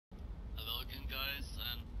guys,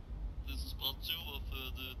 and this is part 2 of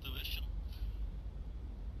the Division.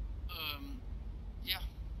 Yeah,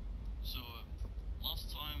 so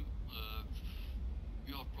last time,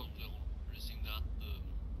 you have probably already seen that,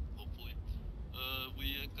 hopefully.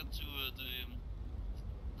 We got to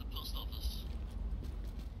the post office.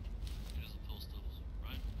 It is a post office,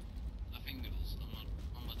 right? I think it is,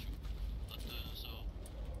 I'm not sure. But, so,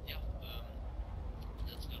 yeah,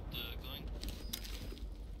 let's get going.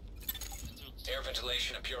 Air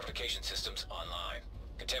ventilation and purification systems online.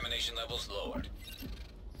 Contamination levels lowered.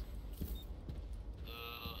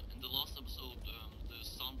 In the last episode, the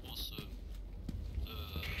sound was,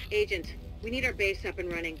 Agent, we need our base up and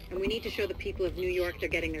running, and we need to show the people of New York they're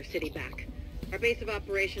getting their city back. Our base of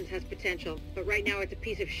operations has potential, but right now it's a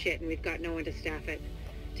piece of shit and we've got no one to staff it.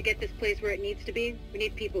 To get this place where it needs to be, we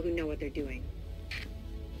need people who know what they're doing.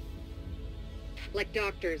 Like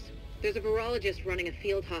doctors. There's a virologist running a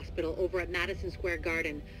field hospital over at Madison Square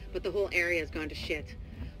Garden, but the whole area's gone to shit.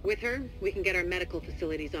 With her, we can get our medical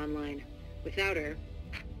facilities online. Without her...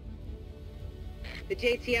 The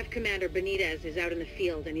JTF commander, Benitez, is out in the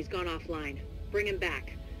field and he's gone offline. Bring him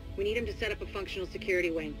back. We need him to set up a functional security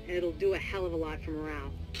wing, and it'll do a hell of a lot for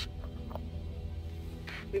morale.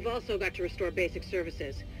 We've also got to restore basic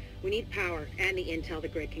services. We need power and the intel the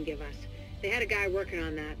grid can give us. They had a guy working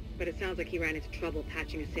on that, but it sounds like he ran into trouble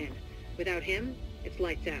patching us in. Without him, it's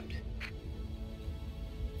lights out.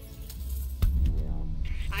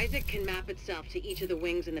 Isaac can map itself to each of the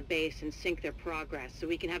wings in the base and sync their progress so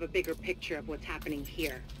we can have a bigger picture of what's happening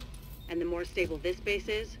here. And the more stable this base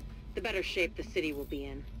is, the better shape the city will be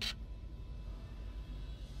in.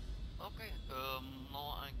 okay, no,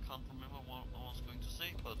 I can't remember what I was going to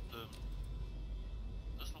say, but,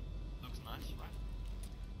 this looks nice, right?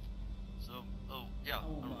 So, oh, yeah, I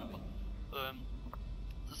remember.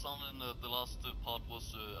 The sound in the last part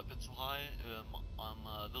was a bit too high. I'm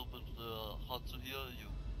a little bit hard to hear. You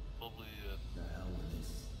probably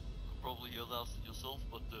could probably hear that yourself,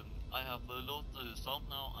 but I have lowered the sound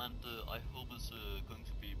now, and I hope it's going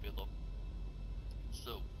to be better.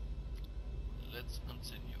 So, let's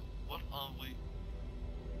continue. What are we? Okay,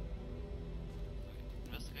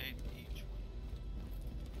 investigate each one.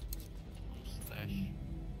 Slash.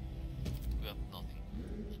 We have nothing.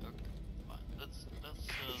 Okay, fine. Let's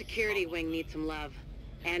The security wing needs some love.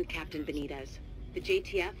 And Captain Benitez. The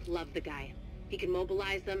JTF love the guy. He can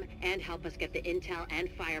mobilize them and help us get the intel and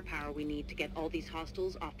firepower we need to get all these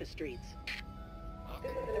hostiles off the streets.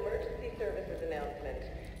 This is an emergency services announcement.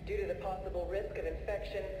 Due to the possible risk of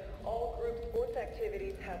infection, all group sports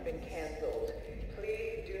activities have been cancelled.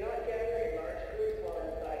 Please do not gather in large groups while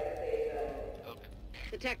inside a safe zone. Okay.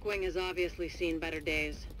 The tech wing has obviously seen better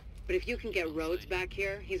days. But if you can get Rhodes back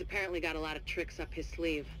here, he's apparently got a lot of tricks up his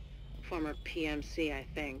sleeve. Former PMC, I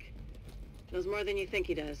think. Knows more than you think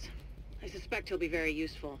he does. I suspect he'll be very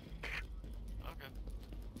useful. Okay.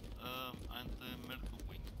 And the medical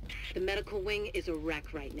wing. The medical wing is a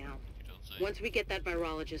wreck right now. You don't say. Once we get that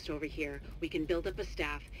virologist over here, we can build up a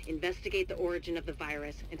staff, investigate the origin of the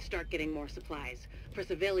virus, and start getting more supplies. For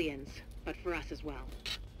civilians, but for us as well.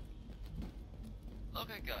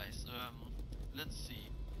 Okay, guys. Let's see.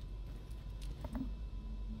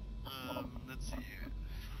 Let's see here.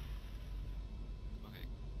 Okay.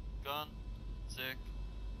 Gun. Sec.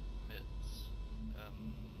 Meds.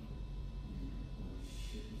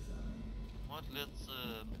 What? Let's.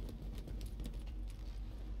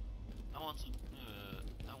 I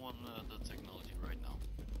want the technology right now.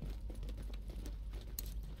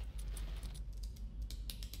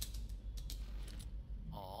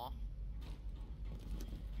 Aww.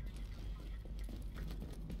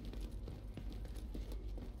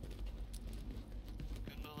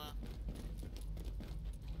 Couldn't do that.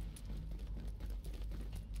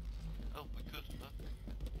 Oh, we could.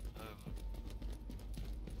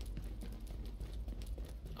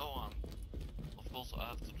 Oh, of course I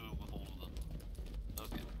have to do it with all of them.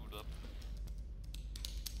 Okay, boot up.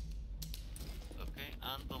 Okay,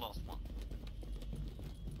 and the last one.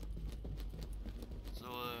 So,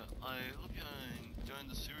 I hope you enjoying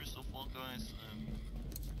the series so far, guys.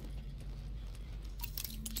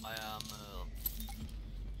 I am,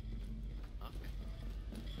 okay.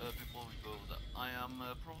 Before we go over that, I am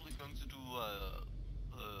probably going to do a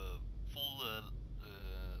full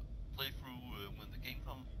playthrough when the game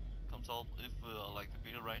comes out. If I like the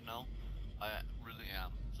beta right now, I really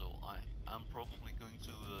am. So I am probably going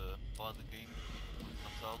to buy the game when it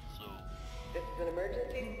comes out. So This is an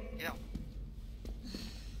emergency. yeah,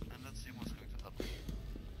 and let's see what's going to happen.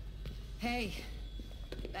 Hey,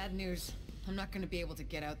 bad news. I'm not gonna be able to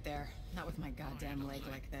get out there. Not with my goddamn leg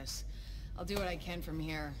like this. I'll do what I can from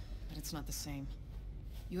here. but it's not the same.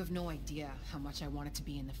 You have no idea how much I wanted to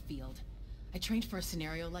be in the field. I trained for a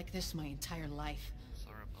scenario like this my entire life.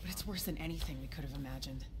 Sorry about But it's that. worse than anything we could have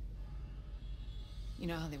imagined. You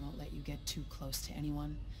know how they won't let you get too close to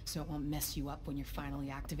anyone, so it won't mess you up when you're finally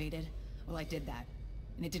activated? Well, I did that,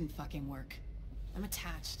 and it didn't fucking work. I'm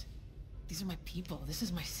attached. These are my people. This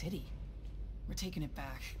is my city. We're taking it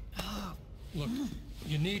back. Oh, Look,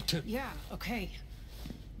 you need to... yeah, okay.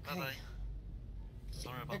 Okay, Bye-bye.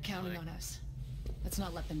 Sorry about they're counting the delay. on us. Let's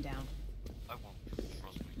not let them down. I won't.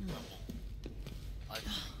 Trust me. I won't.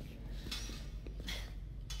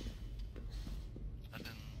 I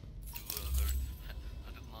didn't do a very...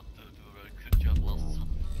 I did not do a very good job last time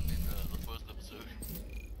in the first episode.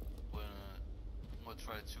 When I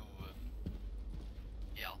tried to...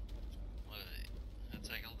 yeah.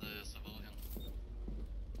 Tackle the civilian.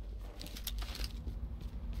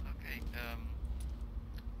 Okay,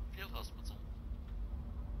 field hospital.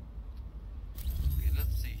 Okay,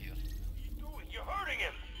 let's see here. What are you doing? You're hurting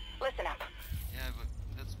him! Listen up. Yeah, but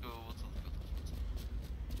let's go to the field hospital.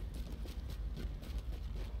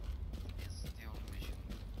 It's the only mission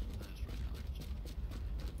that is right now,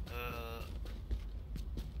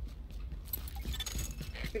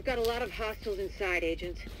 actually. We've got a lot of hostiles inside,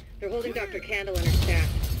 Agent. They're holding Dr. Candle and her staff.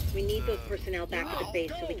 We need those personnel back at the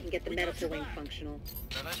base so we can get the medical wing functional.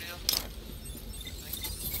 Bad idea.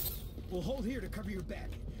 Thanks. We'll hold here to cover your back.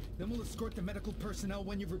 Then we'll escort the medical personnel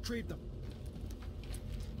when you've retrieved them.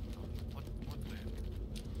 What do you...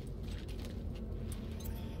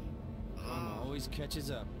 Always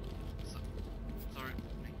catches up. So, sorry,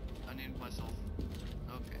 I need myself.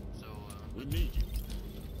 Okay, so, We need you.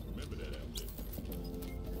 Remember that out there.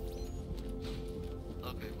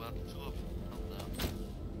 okay, well, two of them now.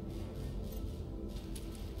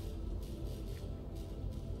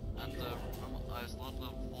 And remember, I slotted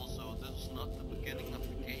up also, this is not the beginning of the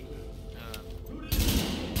game.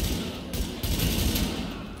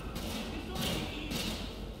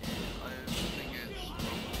 I think it's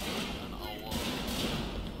probably an hour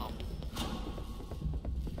and a half.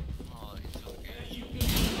 Into the game.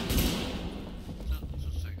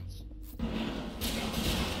 2 seconds.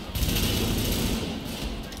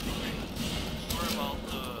 Sorry about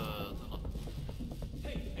the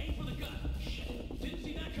Hey, aim for the gun. Shit, didn't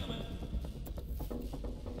see that coming.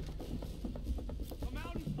 Come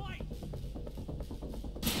out and fight.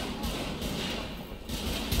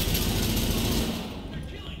 They're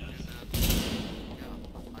killing us. yeah,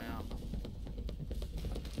 I am.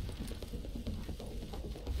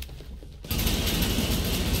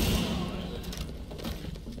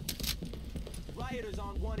 Rioters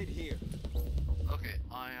on wanted here. Okay,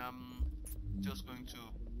 I am just going to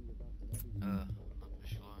not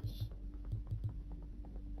visualize.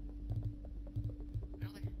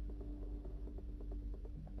 Really?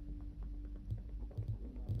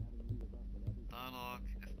 Dialogue,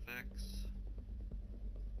 effects.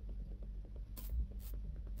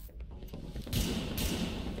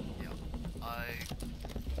 Yeah,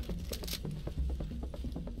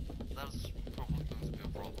 that's probably going to be a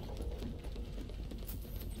problem.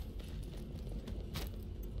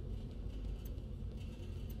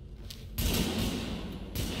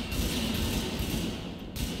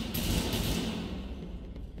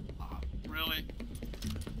 Really?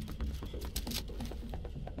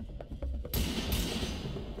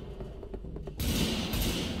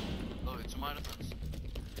 Oh, it's my defense.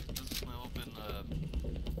 This has never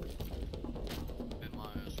been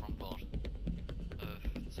my strong part.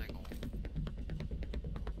 Take on.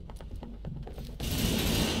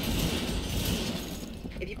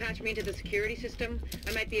 If you patch me into the security system,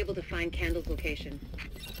 I might be able to find Candle's location.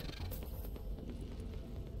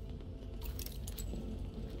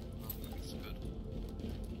 It's good.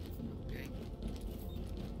 Okay.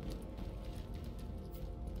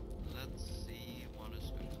 Let's see what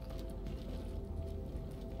is going to happen.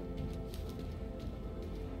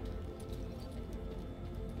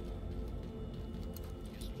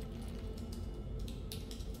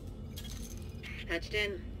 Patched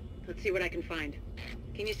in. Let's see what I can find.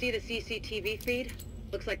 Can you see the CCTV feed?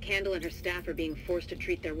 Looks like Candle and her staff are being forced to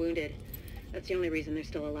treat their wounded. That's the only reason they're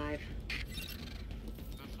still alive.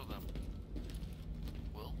 Good for them.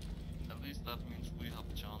 Well, at least that means we have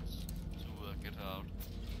a chance to get her out.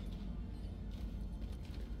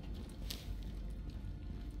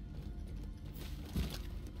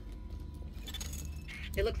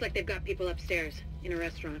 It looks like they've got people upstairs, in a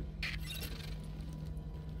restaurant.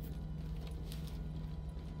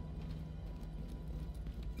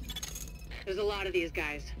 There's a lot of these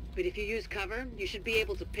guys, but if you use cover, you should be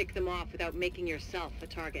able to pick them off without making yourself a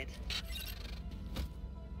target.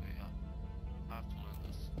 Okay, yeah. I have to learn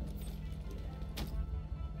this.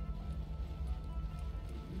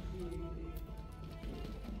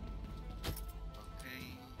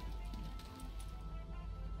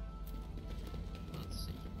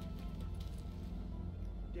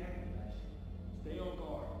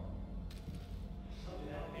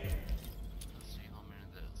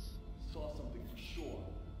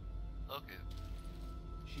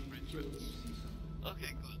 kill it if you see something.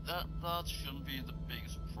 Okay, good. That shouldn't be the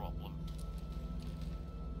biggest problem.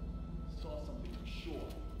 Saw something for sure.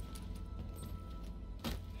 I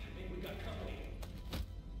think we got company.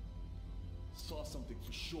 Saw something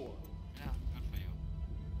for sure. Yeah, good for you.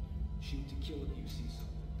 Shoot to kill if you see something.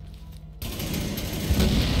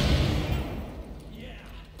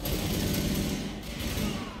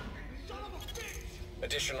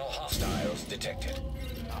 Additional hostiles detected.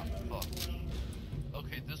 Ah, fuck.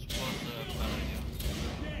 Okay, this was a bad idea.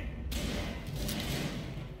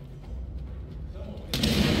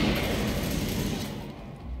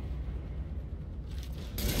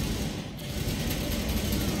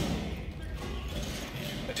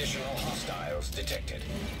 Additional hostiles detected.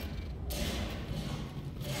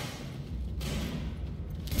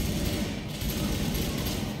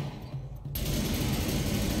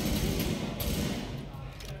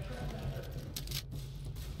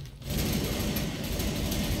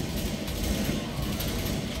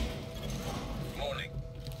 Warning.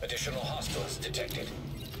 Additional hostiles detected.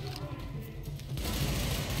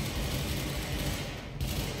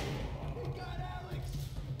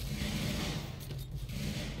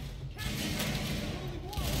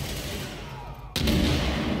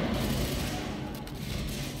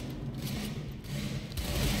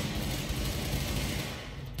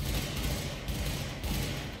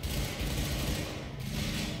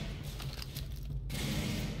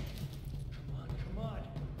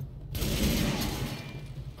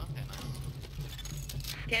 Okay,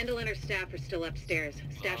 nice. Candle and her staff are still upstairs,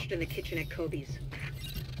 stashed in the kitchen at Kobe's.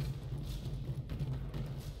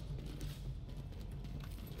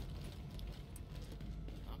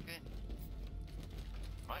 Okay.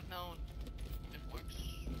 Right now, it works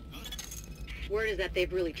good. Word is that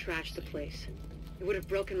they've really trashed the place. It would have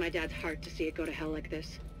broken my dad's heart to see it go to hell like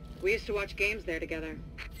this. We used to watch games there together.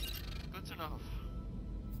 Good to know.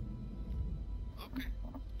 Okay.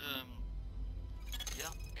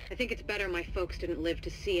 Yeah. I think it's better my folks didn't live to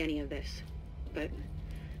see any of this. But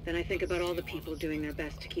then I think about all the people doing their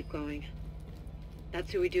best to keep going.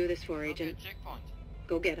 That's who we do this for, Agent. Okay, checkpoint.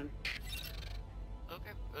 Go get him.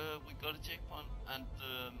 Okay, we got a checkpoint, and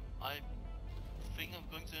I think I'm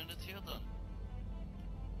going to end it here then.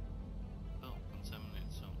 Oh,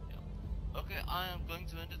 contaminated zone, yeah. Okay, I am going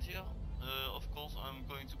to end it here. Of course, I'm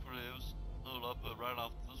going to produce all up right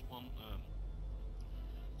after this one.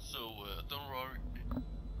 So don't worry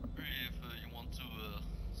if you want to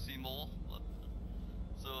see more.